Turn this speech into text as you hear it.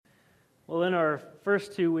Well, in our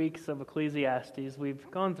first 2 weeks of Ecclesiastes, we've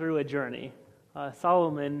gone through a journey.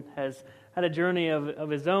 Solomon has had a journey of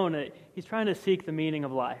his own. He's trying to seek the meaning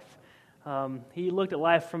of life. He looked at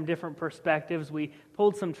life from different perspectives. We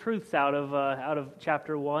pulled some truths out of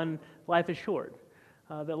chapter 1. Life is short.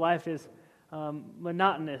 That life is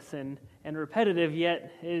monotonous and repetitive, yet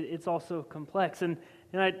it's also complex. And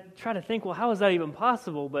I try to think, well, how is that even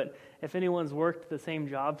possible? But if anyone's worked the same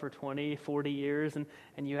job for 20, 40 years,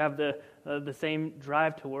 and you have the same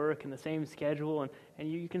drive to work and the same schedule,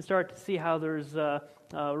 and you can start to see how there's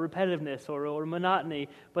repetitiveness or monotony.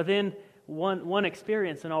 But then one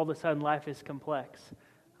experience, and all of a sudden life is complex.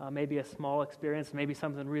 Maybe a small experience, maybe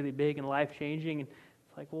something really big and life-changing. And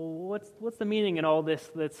it's like, well, what's the meaning in all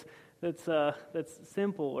this that's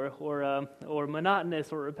simple or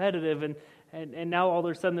monotonous or repetitive, and now all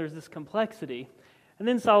of a sudden there's this complexity. And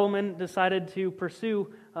then Solomon decided to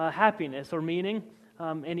pursue happiness or meaning,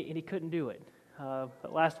 and he couldn't do it.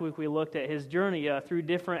 But last week we looked at his journey through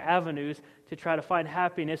different avenues to try to find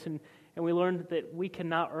happiness, and we learned that we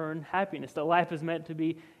cannot earn happiness, that life is meant to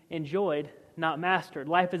be enjoyed, not mastered.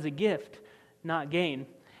 Life is a gift, not gain.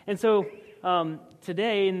 And so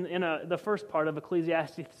today, in the first part of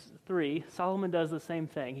Ecclesiastes 3, Solomon does the same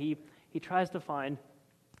thing. He tries to find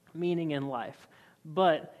meaning in life.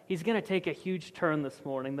 But he's going to take a huge turn this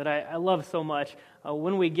morning that I love so much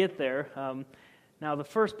when we get there. Now, the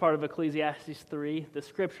first part of Ecclesiastes 3, the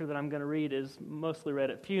scripture that I'm going to read is mostly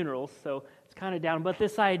read at funerals, so it's kind of down. But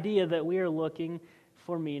this idea that we are looking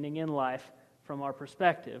for meaning in life from our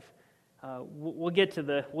perspective. We'll get to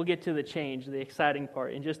the change, the exciting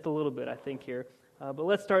part, in just a little bit, I think, here. But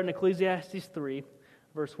let's start in Ecclesiastes 3,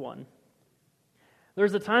 verse 1.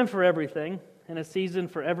 There's a time for everything, and a season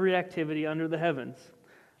for every activity under the heavens,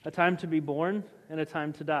 a time to be born and a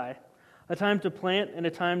time to die, a time to plant and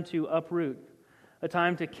a time to uproot, a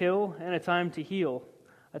time to kill and a time to heal,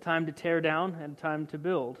 a time to tear down and a time to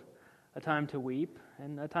build, a time to weep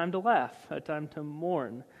and a time to laugh, a time to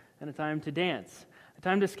mourn and a time to dance, a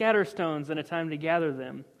time to scatter stones and a time to gather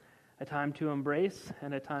them, a time to embrace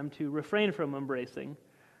and a time to refrain from embracing,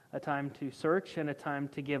 a time to search and a time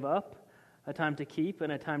to give up, a time to keep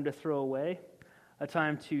and a time to throw away, a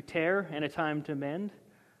time to tear and a time to mend,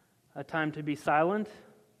 a time to be silent.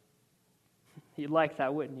 You'd like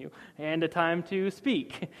that, wouldn't you? And a time to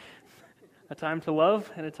speak, a time to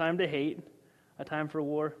love and a time to hate, a time for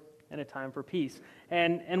war and a time for peace.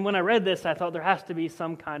 And when I read this, I thought there has to be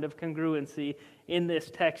some kind of congruency in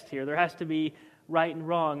this text here. There has to be right and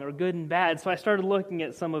wrong or good and bad. So I started looking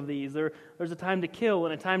at some of these. There's a time to kill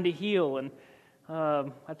and a time to heal, and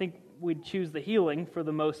I think we'd choose the healing for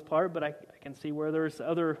the most part, but I can see where there's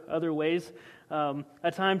other ways.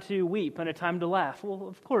 A time to weep and a time to laugh. Well,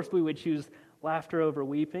 of course we would choose laughter over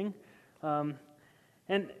weeping.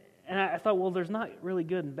 And I thought, well, there's not really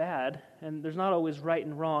good and bad, and there's not always right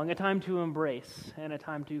and wrong. A time to embrace and a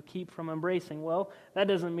time to keep from embracing. Well, that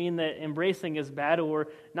doesn't mean that embracing is bad or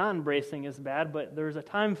not embracing is bad, but there's a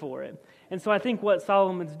time for it. And so I think what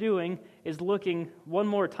Solomon's doing is looking one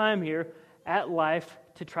more time here at life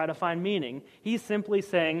to try to find meaning. He's simply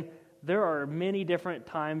saying there are many different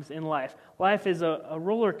times in life. Life is a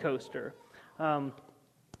roller coaster.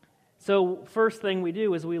 So first thing we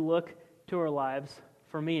do is we look to our lives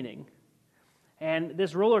for meaning. And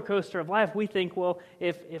this roller coaster of life, we think, well,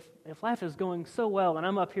 if life is going so well and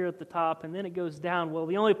I'm up here at the top and then it goes down, well,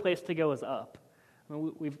 the only place to go is up. I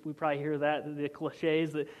mean, we probably hear that, the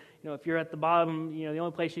cliches that, if you're at the bottom, the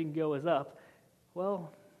only place you can go is up.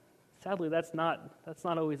 Well, sadly, that's not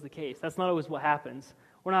always the case. That's not always what happens.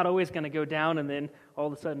 We're not always going to go down and then all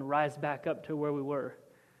of a sudden rise back up to where we were.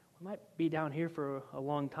 We might be down here for a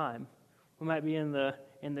long time. We might be in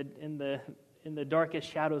the darkest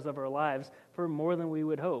shadows of our lives for more than we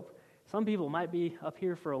would hope. Some people might be up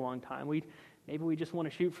here for a long time. Maybe we just want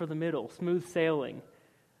to shoot for the middle, smooth sailing.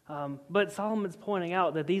 But Solomon's pointing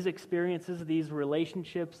out that these experiences, these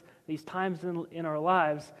relationships, these times in our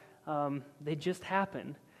lives, they just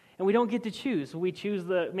happen. And we don't get to choose.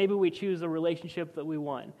 Maybe we choose the relationship that we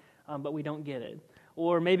want, but we don't get it.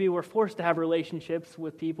 Or maybe we're forced to have relationships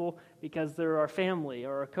with people because they're our family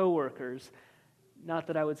or our coworkers. Not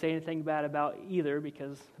that I would say anything bad about either,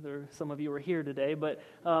 because some of you are here today. But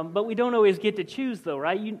we don't always get to choose, though,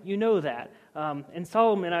 right? You know that. And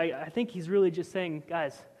Solomon, I think he's really just saying,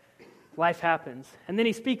 guys, life happens. And then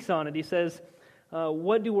he speaks on it. He says,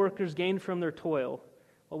 what do workers gain from their toil?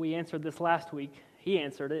 Well, we answered this last week. He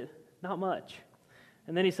answered it, not much.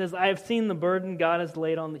 And then he says, I have seen the burden God has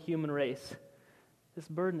laid on the human race. This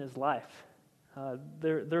burden is life.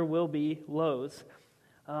 There will be lows.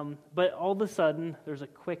 But all of a sudden, there's a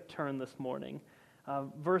quick turn this morning.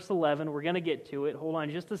 Verse 11, we're going to get to it. Hold on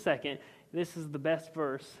just a second. This is the best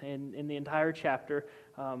verse in the entire chapter,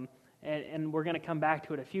 and we're going to come back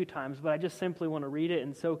to it a few times, but I just simply want to read it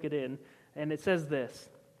and soak it in. And it says this: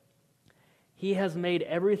 He has made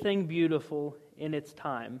everything beautiful in its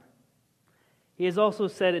time. He has also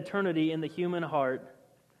set eternity in the human heart,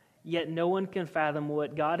 yet no one can fathom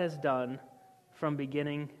what God has done from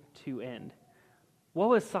beginning to end. What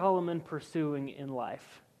was Solomon pursuing in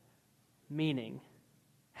life? Meaning,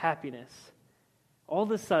 happiness. All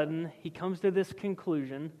of a sudden, he comes to this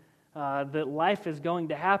conclusion that life is going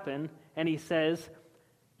to happen, and he says,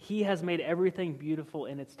 He has made everything beautiful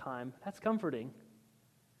in its time. That's comforting.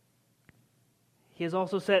 He has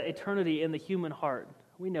also set eternity in the human heart.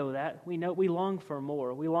 We know that. We long for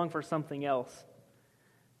more. We long for something else.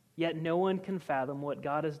 Yet no one can fathom what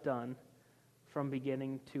God has done from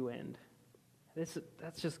beginning to end.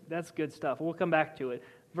 That's good stuff. We'll come back to it.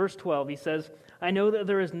 Verse 12, he says, I know that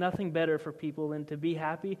there is nothing better for people than to be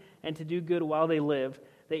happy and to do good while they live,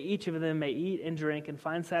 that each of them may eat and drink and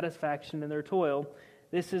find satisfaction in their toil.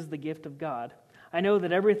 This is the gift of God. I know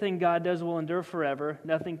that everything God does will endure forever.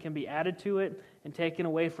 Nothing can be added to it and taken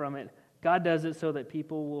away from it. God does it so that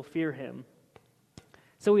people will fear Him.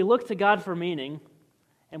 So we look to God for meaning,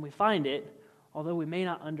 and we find it, although we may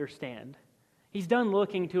not understand. He's done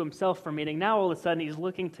looking to himself for meaning. Now all of a sudden he's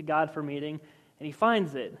looking to God for meaning, and he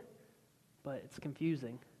finds it, but it's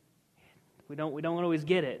confusing. We don't always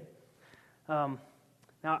get it. Now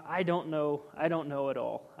I don't know it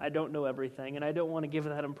all. I don't know everything, and I don't want to give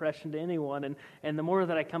that impression to anyone. And the more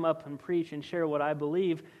that I come up and preach and share what I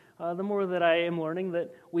believe, the more that I am learning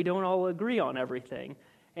that we don't all agree on everything,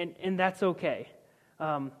 and that's okay.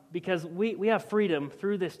 Because we have freedom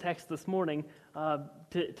through this text this morning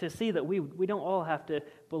to see that we don't all have to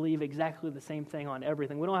believe exactly the same thing on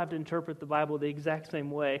everything. We don't have to interpret the Bible the exact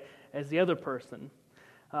same way as the other person.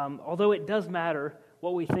 Although it does matter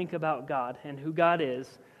what we think about God and who God is,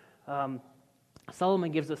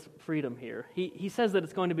 Solomon gives us freedom here. He says that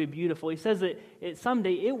it's going to be beautiful. He says that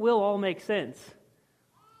someday it will all make sense,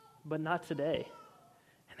 but not today.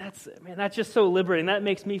 That's just so liberating. That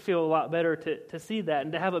makes me feel a lot better to see that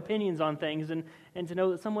and to have opinions on things and to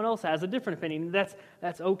know that someone else has a different opinion.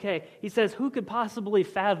 That's okay. He says, who could possibly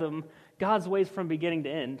fathom God's ways from beginning to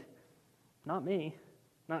end? Not me.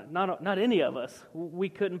 Not any of us. We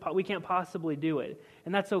can't possibly do it.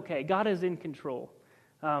 And that's okay. God is in control.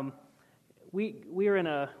 We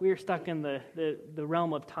are stuck in the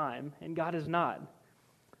realm of time, and God is not.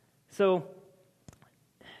 So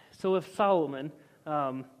if Solomon,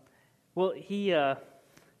 he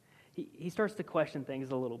starts to question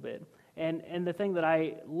things a little bit. And the thing that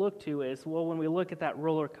I look to is, when we look at that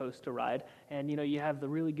roller coaster ride, and you have the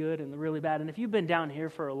really good and the really bad, and if you've been down here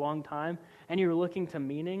for a long time and you're looking to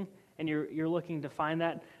meaning and you're looking to find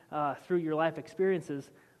that through your life experiences,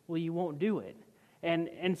 you won't do it.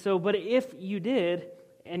 But if you did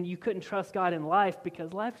and you couldn't trust God in life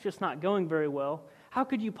because life's just not going very well, how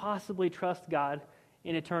could you possibly trust God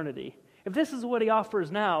in eternity? If this is what He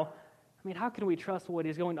offers now, how can we trust what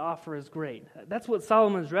He's going to offer is great? That's what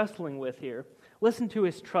Solomon's wrestling with here. Listen to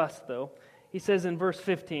his trust, though. He says in verse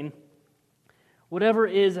 15, whatever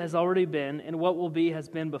is has already been, and what will be has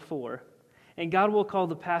been before. And God will call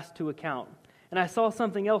the past to account. And I saw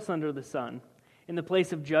something else under the sun. In the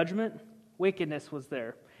place of judgment, wickedness was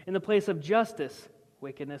there. In the place of justice,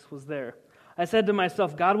 wickedness was there. I said to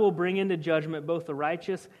myself, God will bring into judgment both the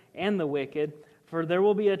righteous and the wicked, for there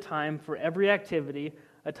will be a time for every activity,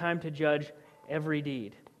 a time to judge every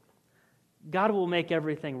deed. God will make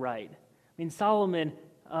everything right. Solomon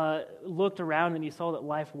looked around and he saw that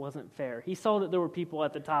life wasn't fair. He saw that there were people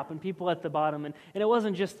at the top and people at the bottom, and it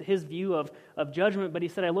wasn't just his view of judgment, but he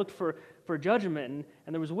said, I looked for judgment,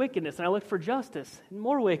 and there was wickedness, and I looked for justice and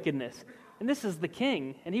more wickedness. And this is the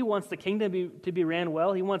king, and he wants the kingdom to be ran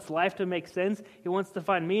well. He wants life to make sense. He wants to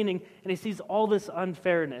find meaning, and he sees all this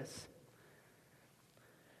unfairness.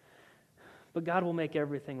 But God will make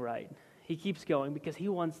everything right. He keeps going because He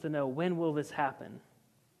wants to know, when will this happen?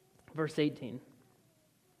 Verse 18.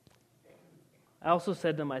 I also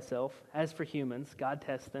said to myself, as for humans, God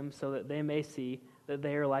tests them so that they may see that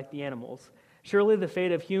they are like the animals. Surely the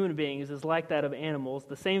fate of human beings is like that of animals.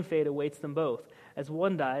 The same fate awaits them both. As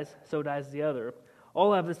one dies, so dies the other.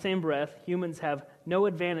 All have the same breath. Humans have no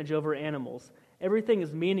advantage over animals. Everything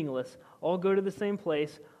is meaningless. All go to the same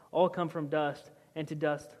place. All come from dust, and to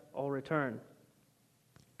dust all return.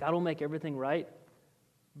 God will make everything right,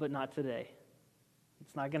 but not today.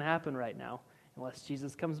 It's not going to happen right now. Unless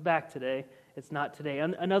Jesus comes back today, it's not today.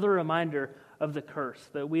 Another reminder of the curse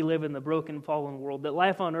that we live in the broken, fallen world, that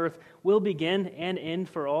life on earth will begin and end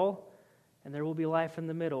for all, and there will be life in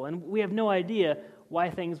the middle. And we have no idea why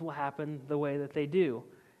things will happen the way that they do.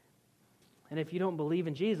 And if you don't believe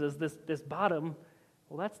in Jesus, this bottom,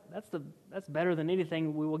 well, that's better than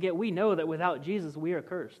anything we will get. We know that without Jesus, we are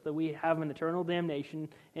cursed, that we have an eternal damnation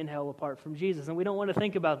in hell apart from Jesus. And we don't want to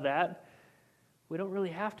think about that. We don't really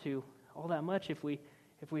have to all that much if we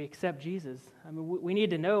accept Jesus. I mean, we need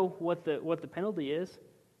to know what the penalty is,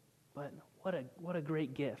 but what a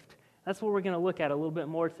great gift. That's what we're going to look at a little bit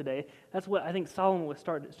more today. That's what I think Solomon was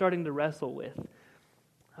starting to wrestle with.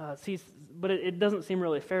 But it doesn't seem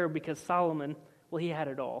really fair because Solomon, well, he had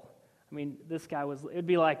it all. I mean, this guy it'd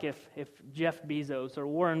be like if Jeff Bezos or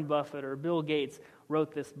Warren Buffett or Bill Gates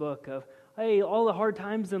wrote this book of, hey, all the hard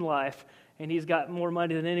times in life, and he's got more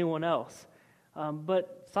money than anyone else.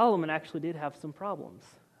 But Solomon actually did have some problems.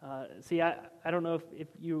 I don't know if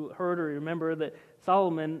you heard or remember that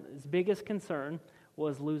Solomon's biggest concern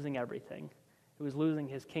was losing everything. It was losing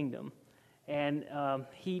his kingdom. And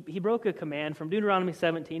he broke a command from Deuteronomy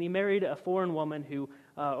 17. He married a foreign woman who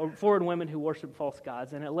worshiped false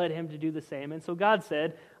gods, and it led him to do the same. And so God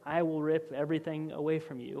said, I will rip everything away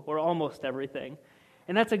from you, or almost everything.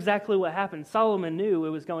 And that's exactly what happened. Solomon knew it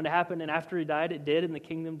was going to happen, and after he died, it did, and the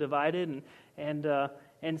kingdom divided,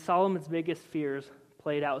 and Solomon's biggest fears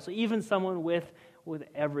played out. So even someone with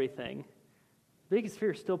everything, biggest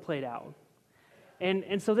fears still played out.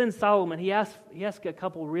 And so then Solomon, he asked a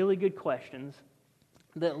couple really good questions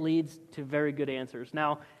that leads to very good answers.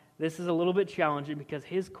 Now, this is a little bit challenging because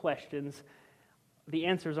his questions, the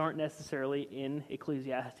answers aren't necessarily in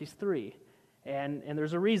Ecclesiastes 3. And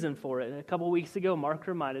there's a reason for it. And a couple weeks ago, Mark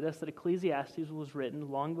reminded us that Ecclesiastes was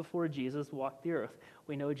written long before Jesus walked the earth.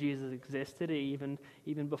 We know Jesus existed even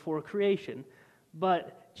before creation.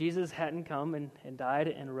 But Jesus hadn't come and died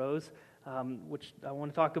and rose, which I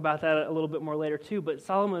want to talk about that a little bit more later too. But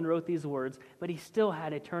Solomon wrote these words, but he still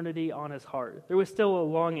had eternity on his heart. There was still a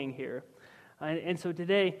longing here. And so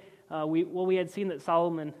today, we had seen that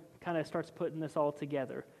Solomon kind of starts putting this all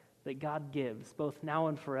together, that God gives, both now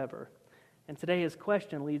and forever. And today his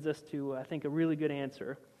question leads us to, I think, a really good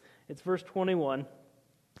answer. It's verse 21.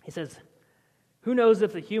 He says, who knows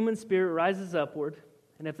if the human spirit rises upward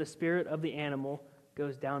and if the spirit of the animal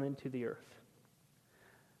goes down into the earth?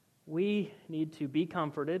 We need to be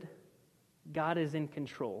comforted. God is in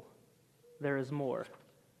control. There is more.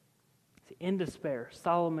 In despair,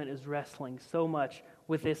 Solomon is wrestling so much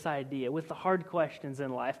with this idea, with the hard questions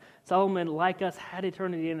in life. Solomon, like us, had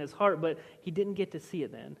eternity in his heart, but he didn't get to see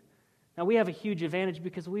it then. Now, we have a huge advantage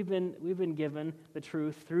because we've been given the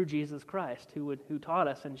truth through Jesus Christ, who taught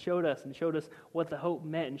us and showed us what the hope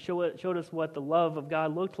meant and showed us what the love of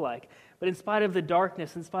God looked like. But in spite of the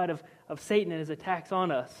darkness, in spite of Satan and his attacks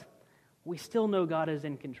on us, we still know God is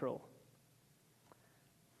in control.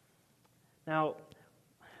 Now,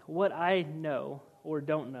 what I know or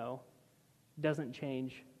don't know doesn't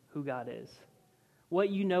change who God is. What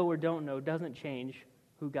you know or don't know doesn't change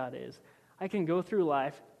who God is. I can go through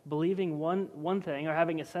life believing one thing or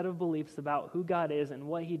having a set of beliefs about who God is and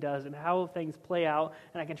what he does and how things play out,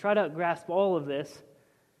 and I can try to grasp all of this,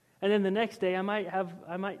 and then the next day I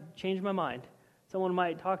might change my mind. Someone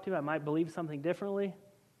might talk to me, I might believe something differently.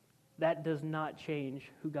 That does not change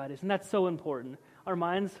who God is, and that's so important. Our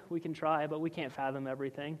minds, we can try, but we can't fathom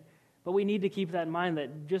everything. But we need to keep that in mind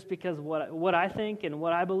that just because what I think and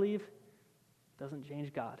what I believe doesn't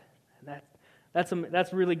change God. And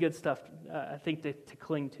that's really good stuff, I think, to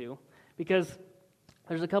cling to. Because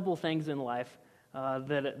there's a couple things in life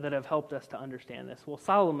that have helped us to understand this. Well,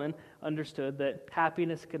 Solomon understood that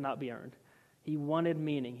happiness could not be earned. He wanted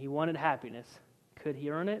meaning. He wanted happiness. Could he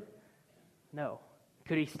earn it? No.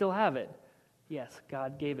 Could he still have it? Yes,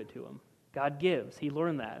 God gave it to him. God gives. He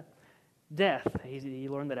learned that. Death, he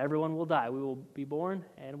learned that everyone will die. We will be born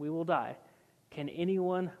and we will die. Can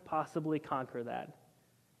anyone possibly conquer that?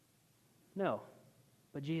 No,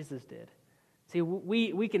 but Jesus did. See,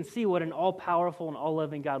 we can see what an all-powerful and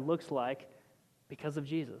all-loving God looks like because of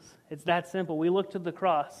Jesus. It's that simple. We look to the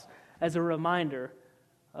cross as a reminder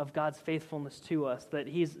of God's faithfulness to us, that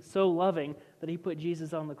he's so loving that he put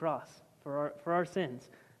Jesus on the cross for our sins,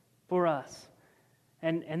 for us.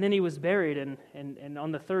 And then he was buried, and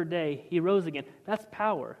on the third day, he rose again. That's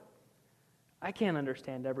power. I can't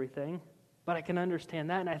understand everything, but I can understand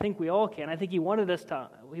that, and I think we all can. I think he wanted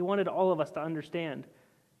all of us to understand.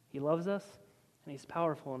 He loves us, and he's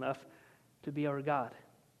powerful enough to be our God.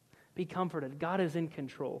 Be comforted. God is in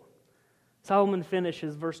control. Solomon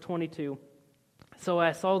finishes verse 22. So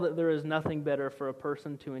I saw that there is nothing better for a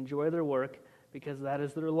person to enjoy their work, because that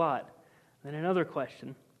is their lot. Then another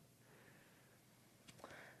question.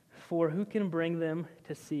 For who can bring them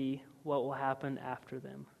to see what will happen after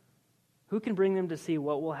them? Who can bring them to see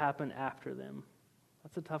what will happen after them?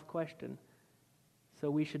 That's a tough question. So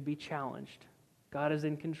we should be challenged. God is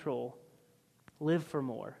in control. Live for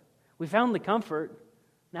more. We found the comfort.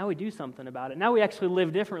 Now we do something about it. Now we actually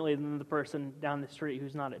live differently than the person down the street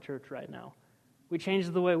who's not at church right now. We change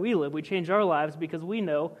the way we live. We change our lives because we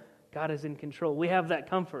know God is in control. We have that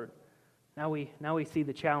comfort. Now we see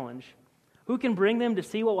the challenge. Who can bring them to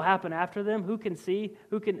see what will happen after them? Who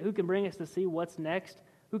can bring us to see what's next?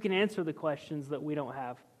 Who can answer the questions that we don't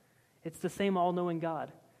have? It's the same all-knowing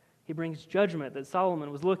God. He brings judgment that Solomon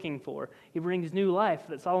was looking for. He brings new life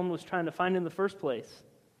that Solomon was trying to find in the first place.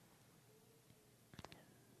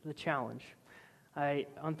 The challenge.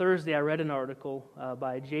 On Thursday, I read an article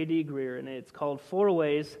by J.D. Greear, and it's called 4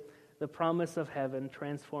 Ways the Promise of Heaven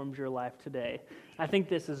Transforms Your Life Today. I think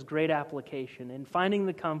this is great application in finding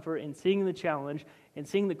the comfort, in seeing the challenge, and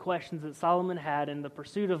seeing the questions that Solomon had in the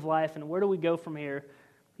pursuit of life, and where do we go from here?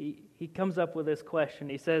 He comes up with this question.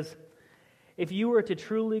 He says, if you were to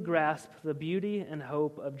truly grasp the beauty and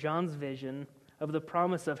hope of John's vision of the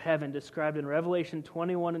promise of heaven described in Revelation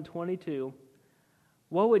 21 and 22,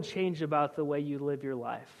 what would change about the way you live your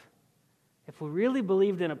life? If we really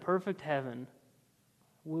believed in a perfect heaven,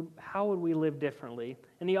 how would we live differently?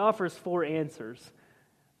 And he offers 4 answers.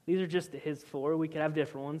 These are just his 4. We could have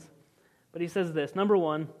different ones. But he says this. Number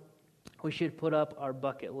 1, we should put up our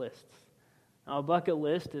bucket lists. Now, a bucket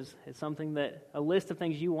list is a list of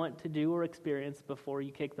things you want to do or experience before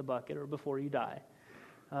you kick the bucket or before you die.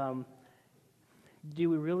 Do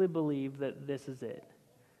we really believe that this is it?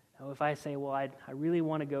 If I say, well, I really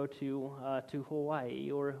want to go to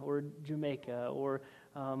Hawaii or Jamaica or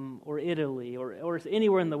Italy or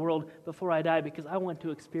anywhere in the world before I die because I want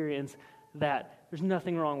to experience that, there's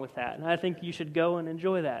nothing wrong with that, and I think you should go and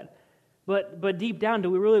enjoy that. But deep down,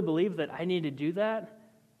 do we really believe that I need to do that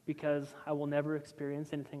because I will never experience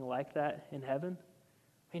anything like that in heaven?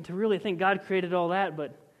 I mean, to really think God created all that,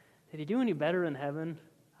 but did He do any better in heaven?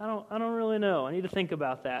 I don't really know. I need to think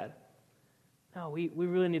about that. No, we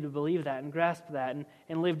really need to believe that and grasp that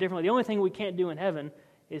and live differently. The only thing we can't do in heaven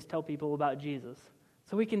is tell people about Jesus.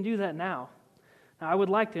 So we can do that now. Now, I would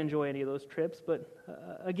like to enjoy any of those trips, but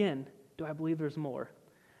again, do I believe there's more?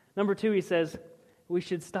 Number 2, he says, we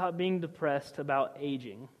should stop being depressed about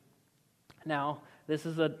aging. Now, this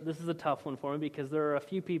is a tough one for me because there are a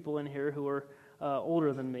few people in here who are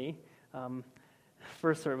older than me.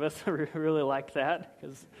 First service, I really like that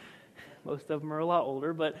because most of them are a lot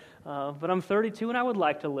older, but I'm 32 and I would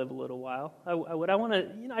like to live a little while.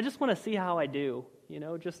 I just want to see how I do.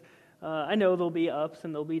 I know there'll be ups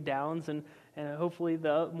and there'll be downs, and hopefully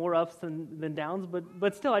the more ups than downs.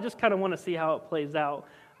 But still, I just kind of want to see how it plays out.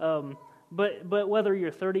 But whether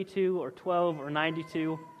you're 32 or 12 or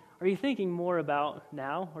 92, are you thinking more about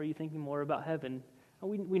now, or are you thinking more about heaven?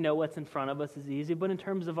 We know what's in front of us is easy, but in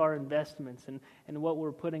terms of our investments and what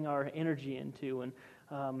we're putting our energy into, and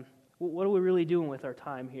what are we really doing with our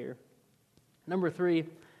time here? Number 3,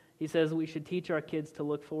 he says we should teach our kids to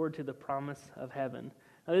look forward to the promise of heaven.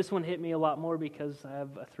 Now, this one hit me a lot more because I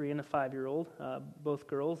have a 3 and a 5-year-old, both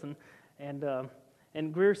girls,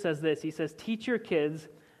 and Greer says this. He says, teach your kids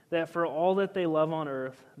that for all that they love on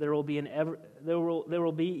earth, there will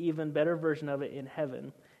be even better version of it in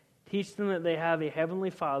heaven. Teach them that they have a heavenly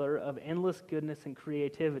Father of endless goodness and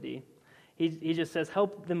creativity. He just says,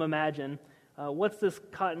 help them imagine what's this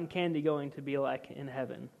cotton candy going to be like in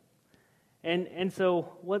heaven. And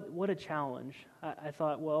so what a challenge. I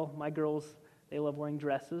thought, well, my girls, they love wearing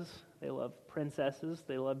dresses, they love princesses,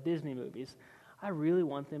 they love Disney movies. I really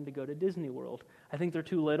want them to go to Disney World. I think they're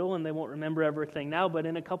too little and they won't remember everything now, but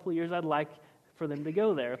in a couple of years I'd like for them to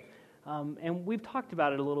go there. And we've talked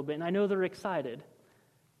about it a little bit, and I know they're excited.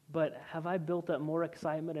 But have I built up more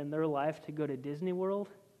excitement in their life to go to Disney World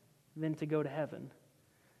than to go to heaven?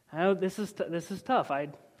 I know this is tough. I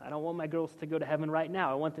don't want my girls to go to heaven right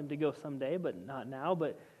now. I want them to go someday, but not now.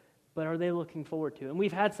 But are they looking forward to it? And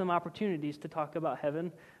we've had some opportunities to talk about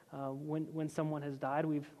heaven. When someone has died,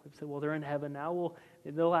 we've said, well, they're in heaven now. Well,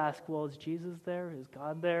 they'll ask, well, is Jesus there? Is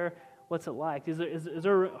God there? What's it like? Is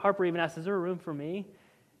there Harper even asked, is there a room for me?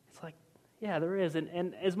 It's like, yeah, there is.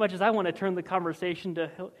 And as much as I want to turn the conversation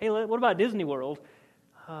to, hey, what about Disney World?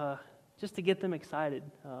 Just to get them excited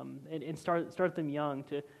and start them young,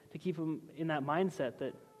 to keep them in that mindset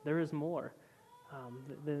that there is more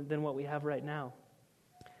than what we have right now.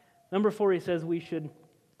 Number 4, he says we should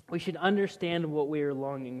understand what we are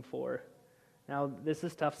longing for. Now, this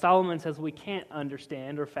is tough. Solomon says we can't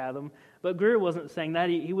understand or fathom, but Greer wasn't saying that.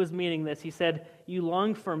 He was meaning this. He said, you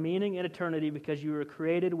long for meaning in eternity because you were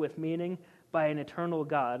created with meaning by an eternal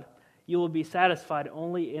God. You will be satisfied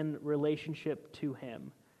only in relationship to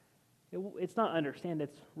Him. It's not understand,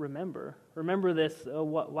 it's remember. Remember this,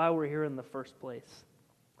 why we're here in the first place.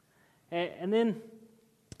 And then,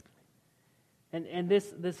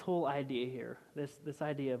 this whole idea here, this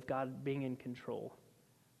idea of God being in control.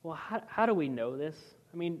 Well, how do we know this?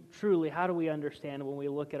 I mean, truly, how do we understand when we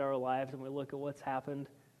look at our lives and we look at what's happened?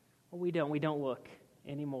 Well, we don't look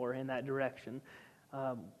anymore in that direction.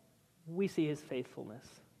 We see His faithfulness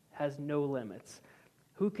has no limits.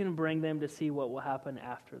 Who can bring them to see what will happen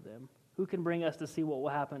after them? Who can bring us to see what will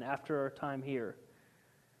happen after our time here?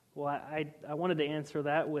 Well, I wanted to answer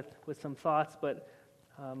that with some thoughts, but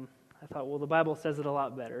I thought, well, the Bible says it a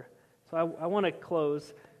lot better. So I want to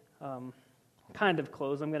close, kind of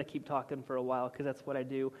close. I'm going to keep talking for a while because that's what I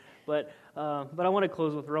do. But I want to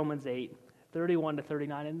close with Romans 8, 31 to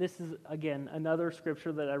 39. And this is, again, another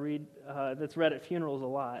scripture that I read that's read at funerals a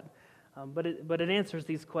lot. But it answers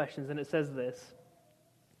these questions, and it says this.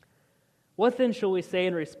 What then shall we say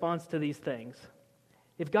in response to these things?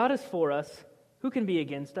 If God is for us, who can be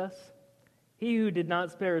against us? He who did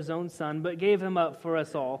not spare His own Son, but gave Him up for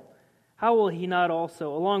us all, how will He not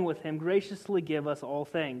also, along with Him, graciously give us all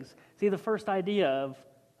things? See, the first idea of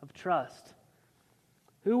trust.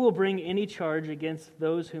 Who will bring any charge against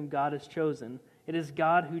those whom God has chosen? It is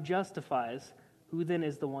God who justifies. Who then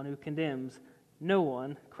is the one who condemns? No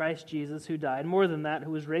one. Christ Jesus, who died, more than that,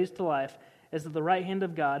 who was raised to life, is at the right hand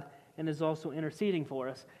of God, and is also interceding for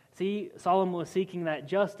us. See, Solomon was seeking that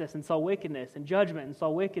justice and saw wickedness, and judgment and saw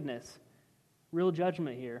wickedness. Real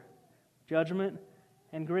judgment here. Judgment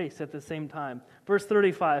and grace at the same time. Verse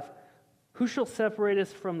 35, who shall separate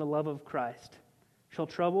us from the love of Christ? Shall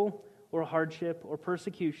trouble or hardship or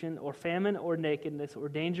persecution or famine or nakedness or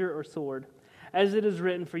danger or sword? As it is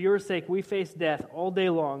written, for your sake we face death all day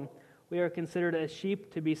long. We are considered as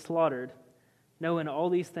sheep to be slaughtered. No, in all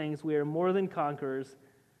these things we are more than conquerors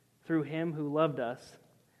through Him who loved us.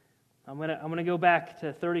 I'm gonna go back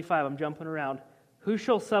to 35. I'm jumping around. Who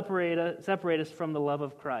shall separate us from the love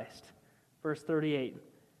of Christ? Verse 38.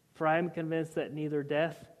 For I am convinced that neither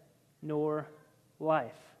death nor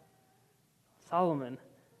life. Solomon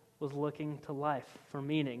was looking to life for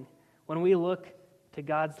meaning. When we look to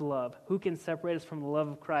God's love, who can separate us from the love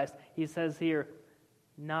of Christ? He says here,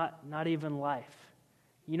 not even life.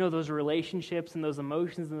 You know, those relationships and those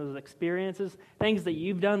emotions and those experiences, things that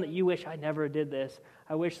you've done that you wish I never did this.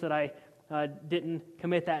 I wish that I didn't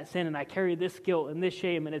commit that sin, and I carry this guilt and this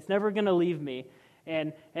shame, and it's never going to leave me.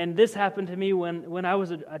 And this happened to me when I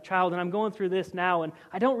was a child, and I'm going through this now, and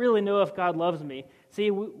I don't really know if God loves me.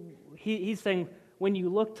 See, he's saying when you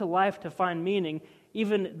look to life to find meaning,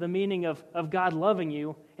 even the meaning of God loving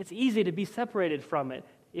you, it's easy to be separated from it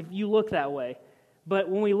if you look that way. But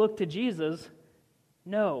when we look to Jesus,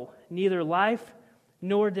 no, neither life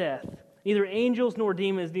nor death, neither angels nor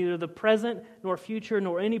demons, neither the present nor future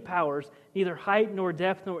nor any powers, neither height nor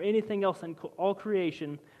depth nor anything else in all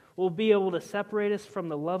creation will be able to separate us from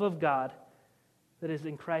the love of God that is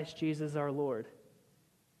in Christ Jesus our Lord.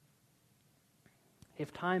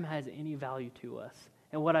 If time has any value to us,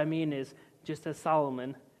 and what I mean is, just as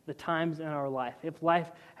Solomon, the times in our life, if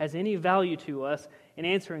life has any value to us in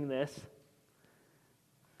answering this,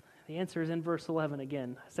 the answer is in verse 11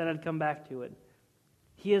 again. I said I'd come back to it.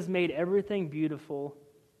 He has made everything beautiful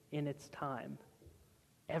in its time.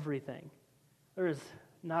 Everything. There is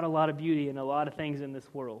not a lot of beauty in a lot of things in this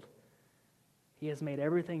world. He has made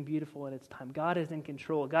everything beautiful in its time. God is in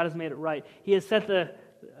control. God has made it right. He has set the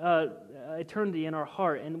eternity in our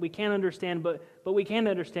heart, and we can't understand, but we can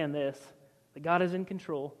understand this, that God is in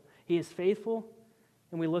control. He is faithful,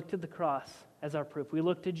 and we look to the cross as our proof. We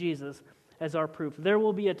look to Jesus as our proof. There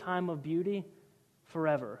will be a time of beauty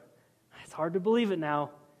forever. It's hard to believe it now.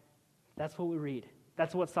 That's what we read.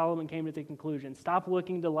 That's what Solomon came to the conclusion. Stop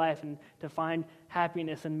looking to life and to find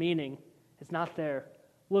happiness and meaning. It's not there.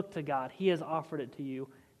 Look to God. He has offered it to you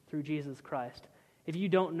through Jesus Christ. If you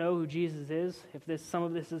don't know who Jesus is, if some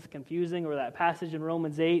of this is confusing, or that passage in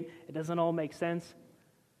Romans 8, it doesn't all make sense,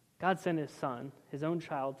 God sent His Son, His own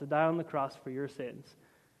child, to die on the cross for your sins.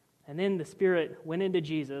 And then the Spirit went into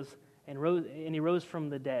Jesus and He rose from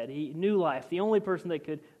the dead. He knew life. The only person that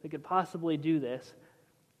could possibly do this,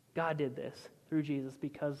 God did this through Jesus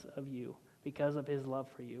because of you, because of His love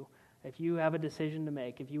for you. If you have a decision to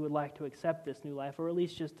make, if you would like to accept this new life, or at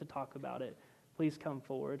least just to talk about it, please come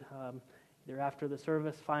forward. Either after the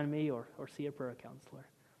service, find me, or see a prayer counselor.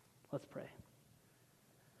 Let's pray.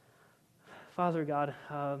 Father God,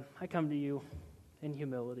 I come to you in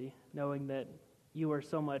humility, knowing that you are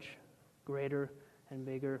so much greater and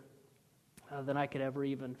bigger than I could ever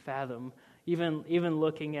even fathom even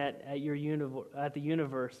looking at the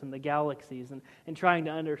universe and the galaxies and trying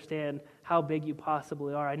to understand how big you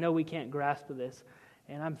possibly are. I know we can't grasp this,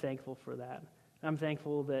 and I'm thankful for that. I'm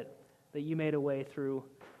thankful that you made a way through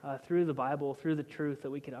the Bible, through the truth, that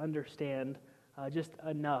we can understand just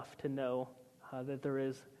enough to know that there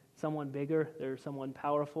is someone bigger, there's someone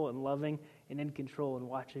powerful and loving and in control and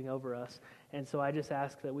watching over us. And so I just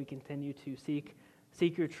ask that we continue to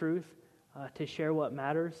seek your truth, to share what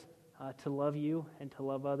matters, to love you and to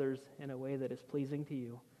love others in a way that is pleasing to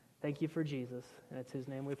you. Thank you for Jesus, and it's his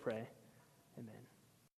name we pray. Amen.